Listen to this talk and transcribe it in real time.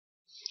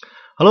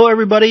Hello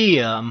everybody,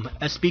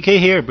 SBK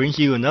here brings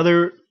you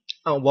another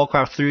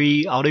Warcraft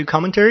 3 audio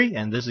commentary,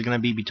 and this is going to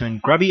be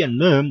between Grubby and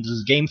Moon. This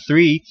is Game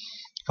 3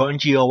 for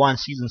NGL ONE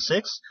Season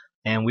 6,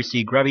 and we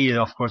see Grubby,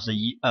 of course,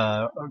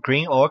 the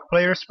green orc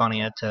player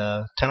spawning at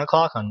 10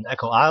 o'clock on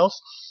Echo Isles,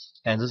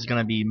 and this is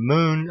going to be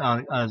Moon,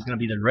 is going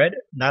to be the red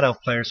Night Elf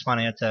player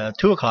spawning at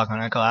 2 o'clock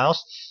on Echo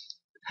Isles.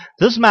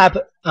 This map,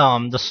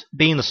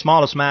 being the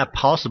smallest map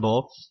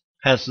possible,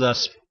 has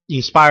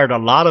inspired a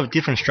lot of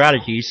different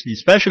strategies,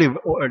 especially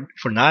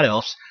for Night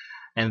Elves,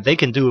 and they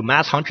can do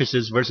mass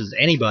huntresses versus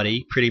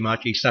anybody, pretty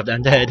much, except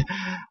undead.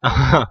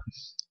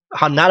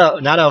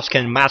 Night Elves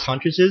can mass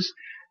huntresses,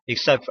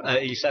 except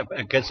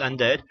against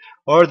undead,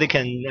 or they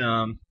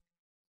can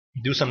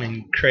do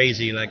something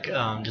crazy like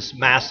just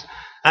mass.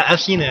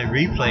 I've seen a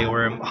replay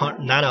where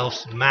Night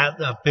Elves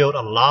built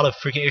a lot of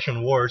freaking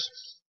Ancient Wars.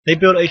 They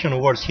built Ancient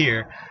Wars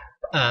here,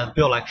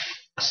 built like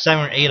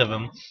 7 or 8 of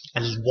them,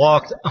 and just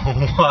walked.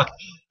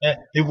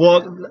 They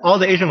walked all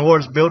the Ancient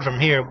Wars built from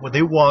here, but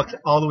they walked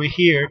all the way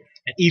here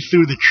and eat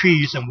through the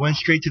trees and went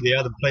straight to the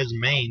other player's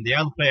main. The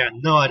other player had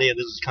no idea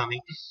this was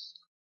coming,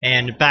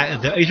 and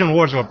the Ancient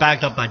Wars were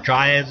backed up by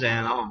Dryads,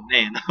 and oh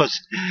man, that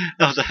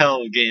was a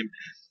hell of a game.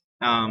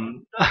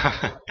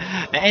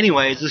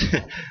 Anyways,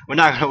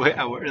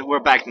 we're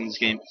back in this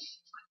game.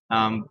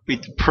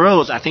 With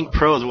pros, I think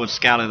pros would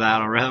scout it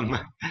out around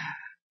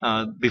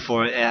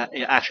before it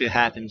actually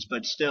happens,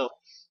 but still,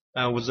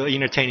 it was an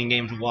entertaining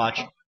game to watch.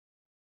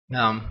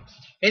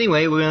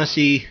 Anyway, we're gonna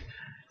see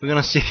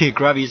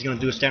Grubby is gonna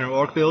do a standard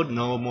orc build.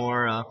 No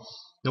more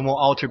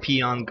alter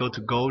peon go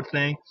to gold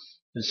thing.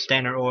 The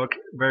standard orc,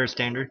 very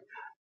standard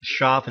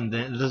shop, and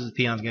then this is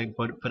peon's gonna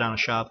put on a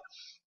shop,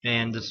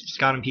 and the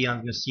scouting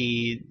peon's gonna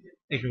see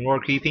Ancient War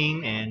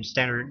creeping and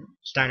standard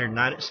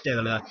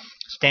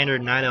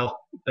night elf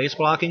base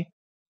blocking.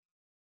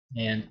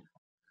 And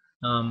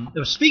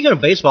speaking of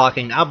base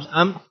blocking,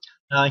 I'm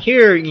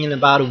here in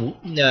about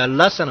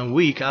less than a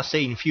week. I'll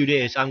say in a few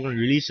days, I'm going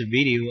to release a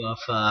video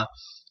of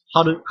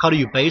how do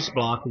you base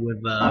block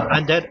with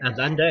undead,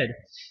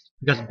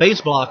 because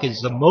base block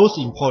is the most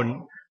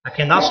important. I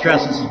cannot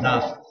stress this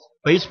enough.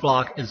 Base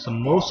block is the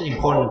most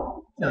important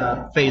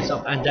phase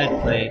of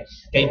undead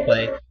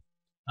gameplay.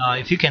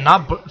 If you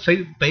cannot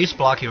base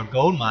block your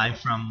gold mine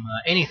from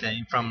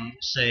anything, from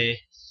say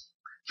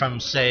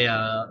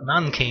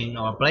Mountain King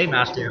or Blade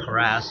Master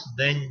harass,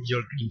 then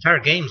your entire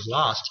game is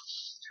lost.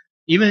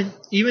 Even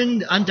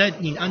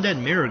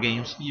undead mirror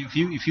games,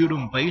 if you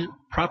don't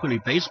properly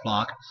base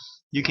block,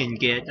 you can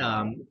get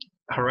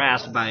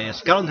harassed by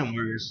skeleton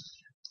warriors.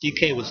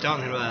 DK with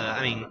skeleton,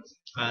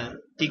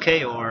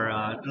 DK or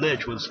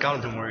Lich with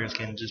skeleton warriors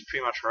can just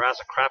pretty much harass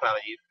the crap out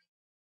of you.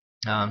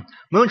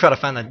 Moon tried to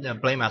find the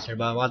Blade Master,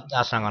 but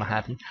that's not gonna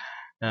happen.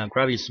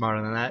 Grubby's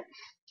smarter than that,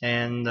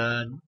 and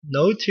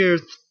no tier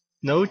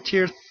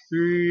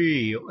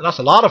 3. That's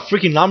a lot of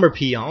freaking lumber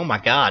peon. Oh my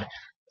god,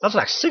 that's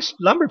like 6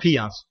 lumber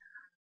peons.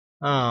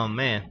 Oh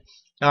man.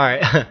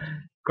 Alright.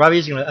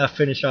 Grubby's gonna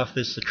finish off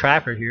this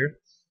trapper here.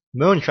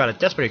 Moon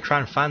desperately try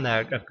and find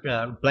that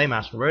Blade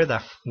Master. Where's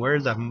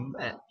that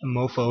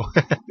mofo?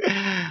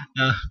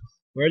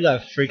 Where's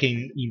that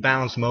freaking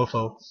imbalanced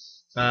mofo?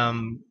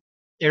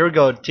 Here we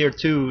go. Tier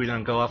 2 is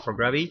gonna go up for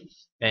Grubby,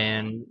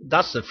 and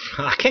that's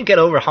I can't get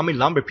over how many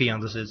lumber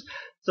peons this is.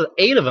 So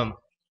 8 of them.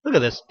 Look at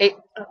this. 8.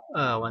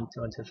 1,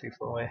 2, 3,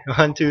 4. Wait.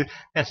 1, 2.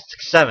 That's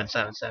 7.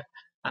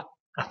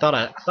 I thought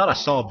I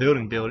saw a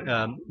building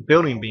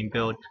being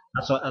built.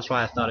 That's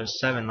why I thought it was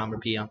 7 lumber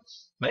peon.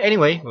 But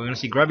anyway, we're gonna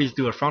see Grubby's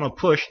do a frontal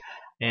push,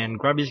 and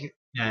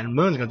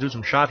Moon's gonna do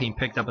some shopping.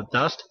 Picked up a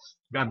dust.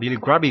 Grubby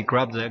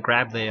grabbed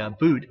the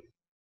boot,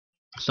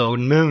 so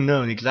Moon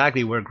knows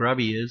exactly where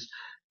Grubby is,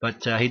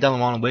 but he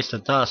doesn't want to waste the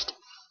dust.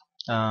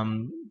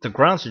 The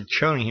grounds are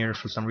showing here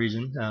for some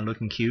reason,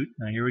 looking cute.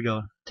 Here we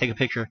go. Take a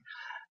picture.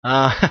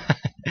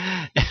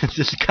 It's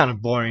just kind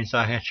of boring, so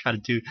I try to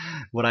do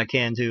what I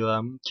can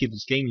to keep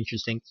this game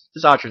interesting.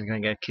 This archer is gonna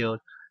get killed.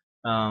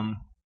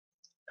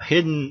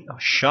 Hidden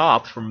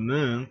shop from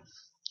Moon.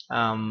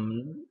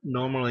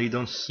 Normally you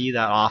don't see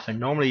that often.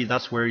 Normally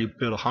that's where you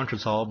build a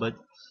hunter's hall, but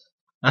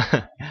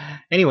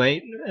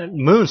anyway,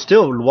 Moon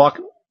still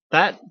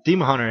that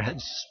demon hunter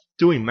is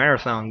doing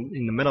marathon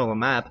in the middle of the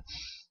map.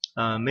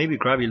 Maybe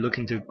Grubby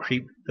looking to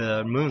creep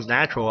the Moon's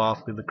natural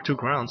off with the 2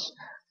 grounds.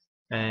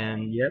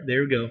 And yep,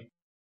 there we go.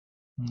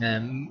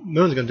 And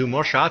Moon's gonna do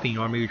more shopping,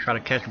 or maybe try to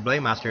catch Blade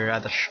Master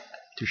at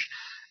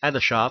the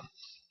shop.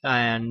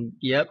 And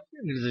yep,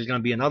 there's gonna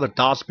be another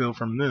DOS build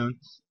from Moon.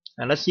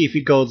 And let's see if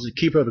he goes to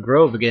Keeper of the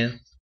Grove again.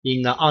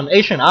 On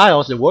Ancient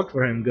Isles, it worked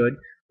for him good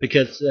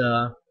because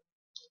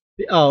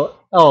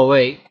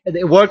wait,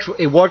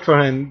 it worked for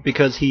him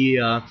because he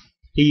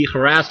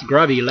harassed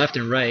Grubby left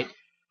and right,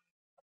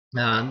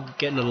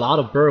 getting a lot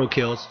of burrow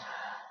kills.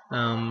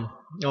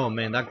 Oh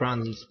man, that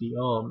ground needs to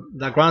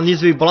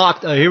be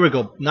blocked. Here we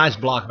go. Nice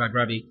block by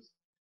Grubby.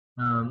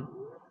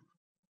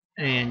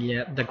 And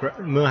yeah,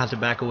 Moon has to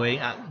back away.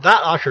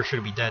 That archer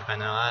should be dead by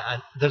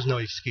now. There's no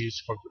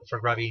excuse for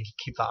Grubby to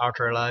keep that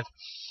archer alive.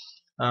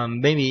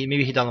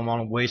 Maybe he doesn't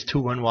want to waste 2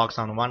 1 walks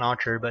on one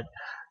archer, but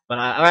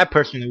I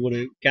personally would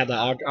have got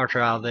the archer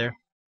out of there.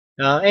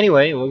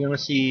 Anyway, we're gonna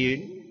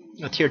see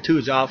tier 2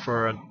 is out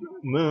for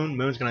Moon.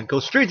 Moon's gonna go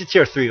straight to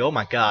tier 3. Oh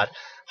my god,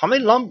 how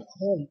many lump?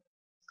 Oh,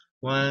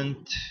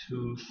 1,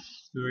 2,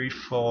 3,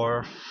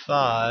 4,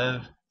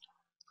 5,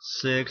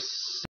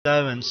 6,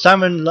 7,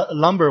 7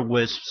 lumber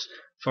wisps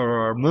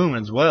for Moon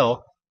as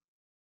well.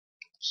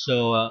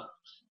 So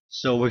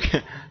we're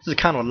this is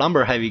kind of a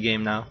lumber heavy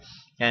game now.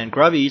 And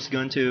Grubby is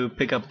going to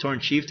pick up Torn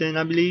Chieftain,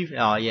 I believe.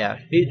 Oh yeah.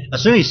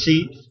 As soon as he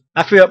see,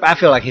 I feel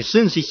like as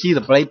soon as he see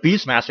the Blade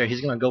Beastmaster,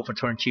 he's gonna go for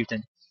Torn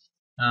Chieftain.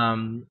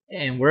 And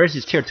where's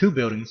his tier 2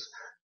 buildings?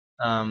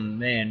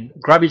 Man,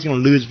 Grubby's gonna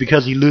lose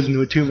because he's losing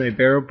with too many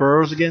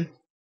burrows again.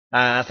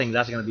 I think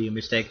that's gonna be a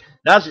mistake.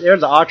 There's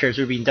the archers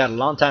who've been dead a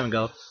long time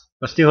ago,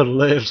 but still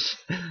lives.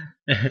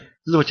 This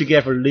is what you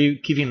get for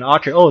keeping an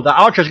archer. Oh, the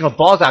archer's gonna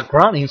balls that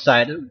grunt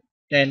inside,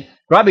 and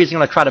Grubby's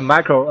gonna try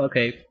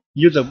to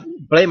use a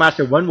Blade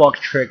Master 1-walk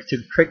trick to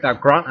trick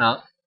that grunt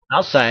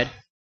outside.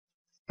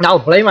 Now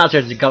Blade Master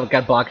is gonna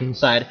get blocked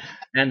inside,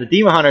 and the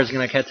Demon Hunter is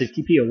gonna catch his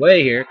TP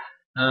away here.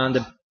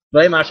 The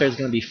Blade Master is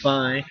gonna be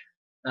fine.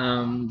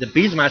 The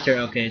Beastmaster,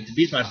 okay, the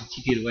Beastmaster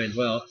TP'd away as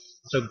well.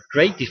 So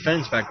great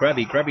defense by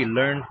Grubby. Grubby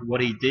learned what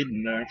he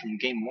didn't learn from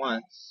game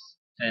 1.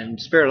 And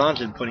Spirit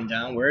Launch is putting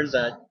down. Where's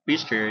that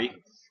Beast Fury?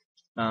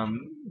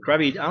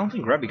 Grubby, I don't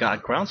think Grubby got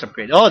a grounds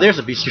upgrade. Oh, there's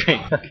a Beast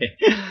Fury. Okay.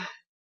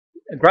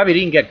 Grubby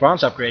didn't get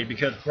grounds upgrade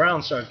because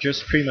grounds are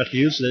just pretty much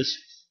useless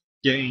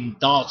doing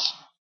dots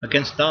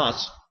against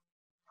dots.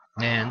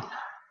 And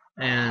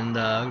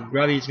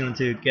Grubby's going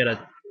to get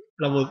a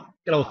level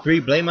 3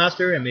 Blade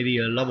Master and maybe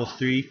a level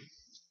 3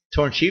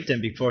 Torn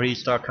Chieftain before he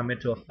start coming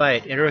to a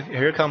fight. And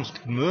here comes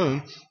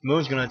Moon.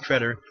 Moon's gonna try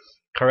to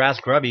harass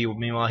Grubby.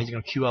 Meanwhile, he's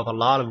gonna queue up a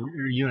lot of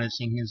units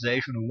in his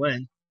Asian to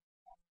win.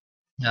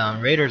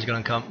 Raider's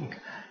gonna come.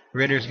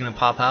 Raider's gonna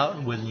pop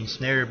out with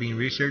Ensnare being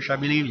researched, I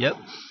believe. Yep.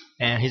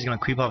 And he's gonna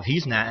creep up.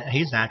 He's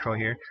natural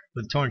here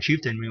with Torn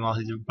Chieftain. Meanwhile,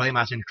 his Blade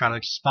Master gonna try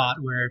to spot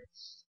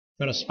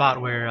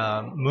where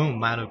Moon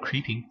might have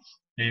creeping.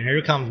 And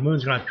here comes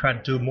Moon's gonna try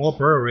to do more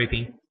burrow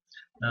raping.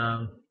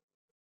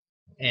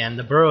 And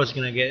the burrow is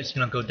gonna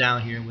go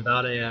down here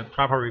without a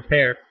proper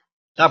repair.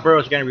 That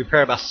burrow is gonna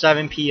repair about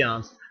 7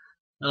 peons.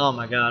 Oh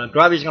my god,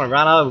 Grubby's gonna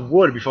run out of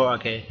wood before.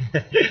 Okay,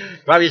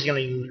 Grubby's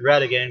gonna be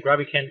red again.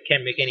 Grubby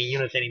can't make any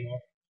units anymore.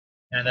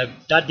 And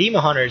that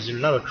Demon Hunter is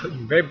in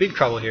very big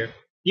trouble here.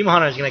 Demon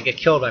Hunter is gonna get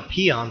killed by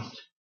peons,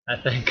 I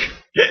think.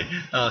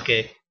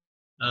 Okay,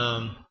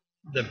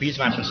 the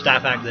Beastmaster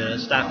staff back the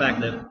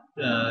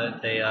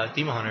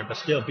Demon Hunter, but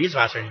still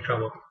Beastmaster in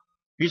trouble.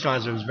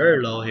 Beastmaster is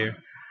very low here.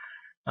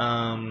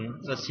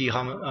 Let's see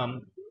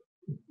how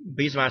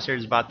Beastmaster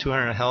is about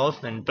 200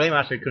 health, and Blade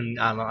Master couldn't.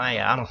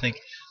 I don't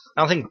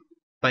think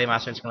Blade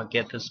Master is gonna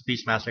get this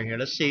Beastmaster here.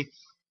 Let's see.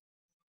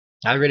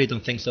 I really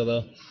don't think so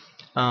though.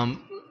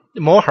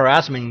 More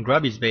harassment in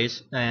Grubby's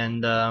base, and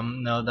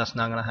no, that's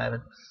not gonna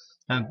happen.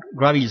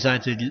 Grubby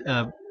decided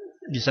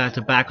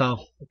to back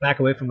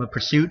away from the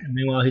pursuit, and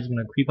meanwhile he's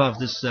gonna creep off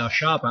this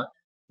shop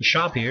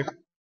here.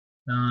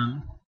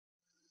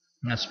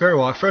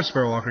 Now first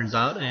Spirit Walker is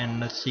out, and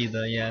let's see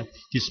the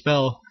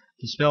dispel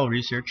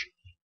research,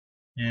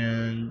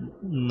 and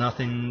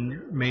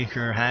nothing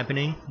major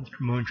happening.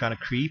 Moon trying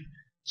to creep,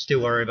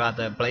 still worried about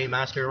the Blade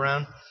Master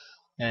around,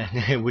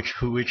 and which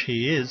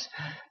he is.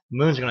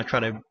 Moon's gonna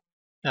try to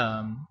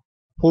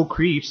pull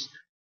creeps,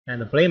 and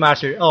the Blade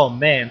Master. Oh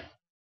man,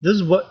 this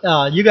is what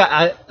you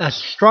got. I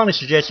strongly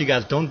suggest you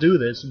guys don't do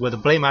this with the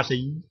Blade Master.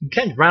 You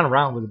can't run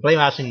around with the Blade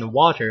Master in the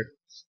water,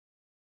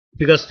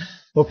 because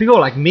for people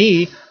like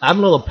me, I'm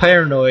a little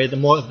paranoid,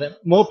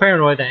 more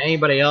paranoid than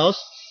anybody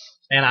else.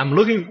 And I'm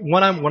looking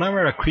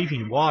whenever I creep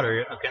in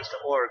water against the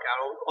orc,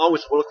 I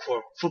always look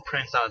for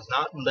footprints that is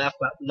not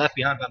left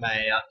behind by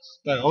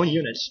my own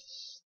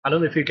units. I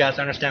don't know if you guys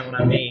understand what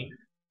I mean.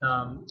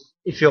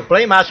 If you're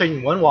Blade Master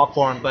in 1-walk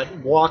form, but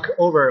walk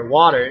over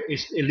water,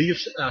 it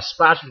leaves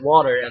splashed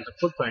water as the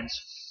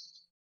footprints,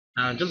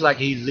 just like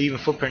he's leaving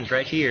footprints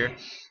right here.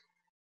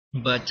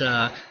 But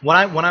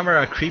whenever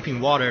I creep in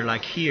water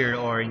like here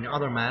or in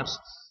other maps,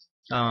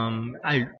 I